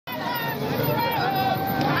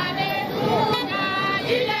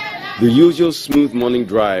The usual smooth morning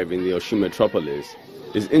drive in the Osun metropolis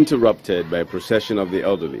is interrupted by a procession of the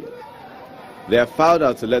elderly. They have filed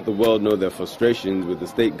out to let the world know their frustrations with the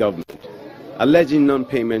state government, alleging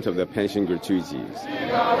non-payment of their pension gratuities.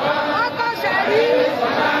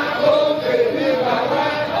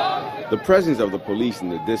 The presence of the police in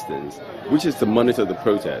the distance, which is to monitor the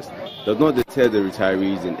protest, does not deter the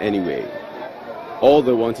retirees in any way. All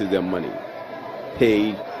they want is their money,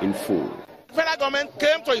 paid in full. The federal government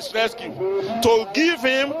came to his rescue to give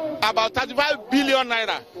him about 35 billion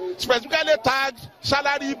naira, specifically tagged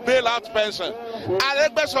salary bailout pension.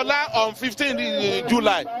 Aregbesola on 15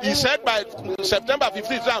 July, he said by September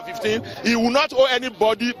 15, 2015, he will not owe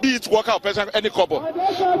anybody, be it worker or person, any kobo.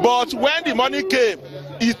 But when the money came,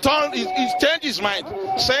 he changed his mind,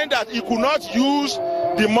 saying that he could not use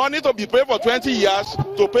the money to be paid for 20 years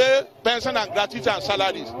to pay pension and gratuity and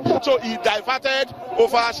salaries. So he diverted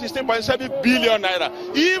over 16.7 billion naira.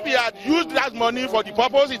 If he had used that money for the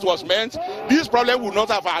purpose it was meant, this problem would not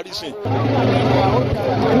have arisen.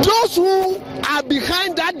 Those who are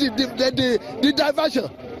behind that the diversion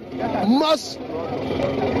must,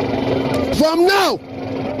 from now,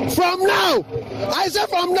 I say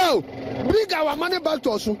from now, bring our money back to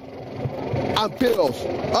Osun and pay us.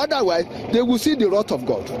 Otherwise, they will see the wrath of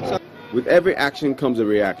God. With every action comes a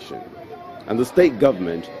reaction, and the state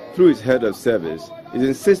government, through its head of service, is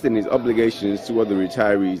insisting its obligations toward the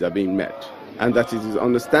retirees are being met, and that it is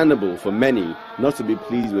understandable for many not to be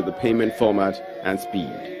pleased with the payment format and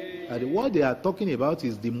speed. What they are talking about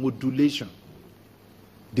is the modulation.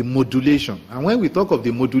 The modulation. And when we talk of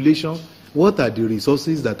the modulation, what are the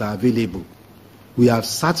resources that are available? We have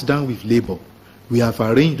sat down with labor. We have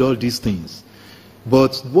arranged all these things.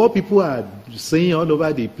 But what people are saying all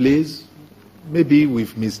over the place, maybe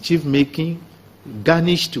with mischief making,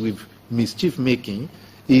 garnished with mischief making,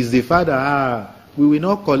 is the fact that we will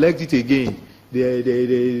not collect it again.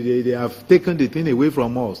 They have taken the thing away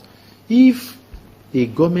from us. If a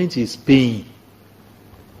government is paying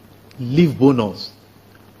leave bonus,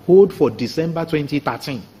 hold for December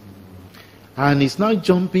 2013, and it's now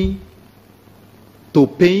jumping to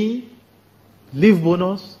paying leave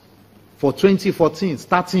bonus for 2014,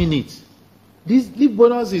 starting it. This leave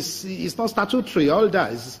bonus is not statutory, all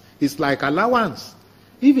that. It's like allowance.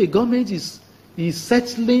 If a government is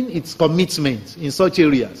settling its commitment in such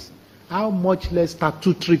areas, how much less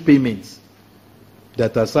statutory payments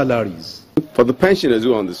that are salaries? For the pensioners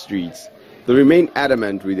who are on the streets, they remain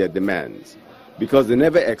adamant with their demands because they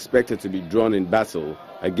never expected to be drawn in battle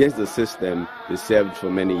against the system they served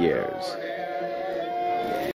for many years.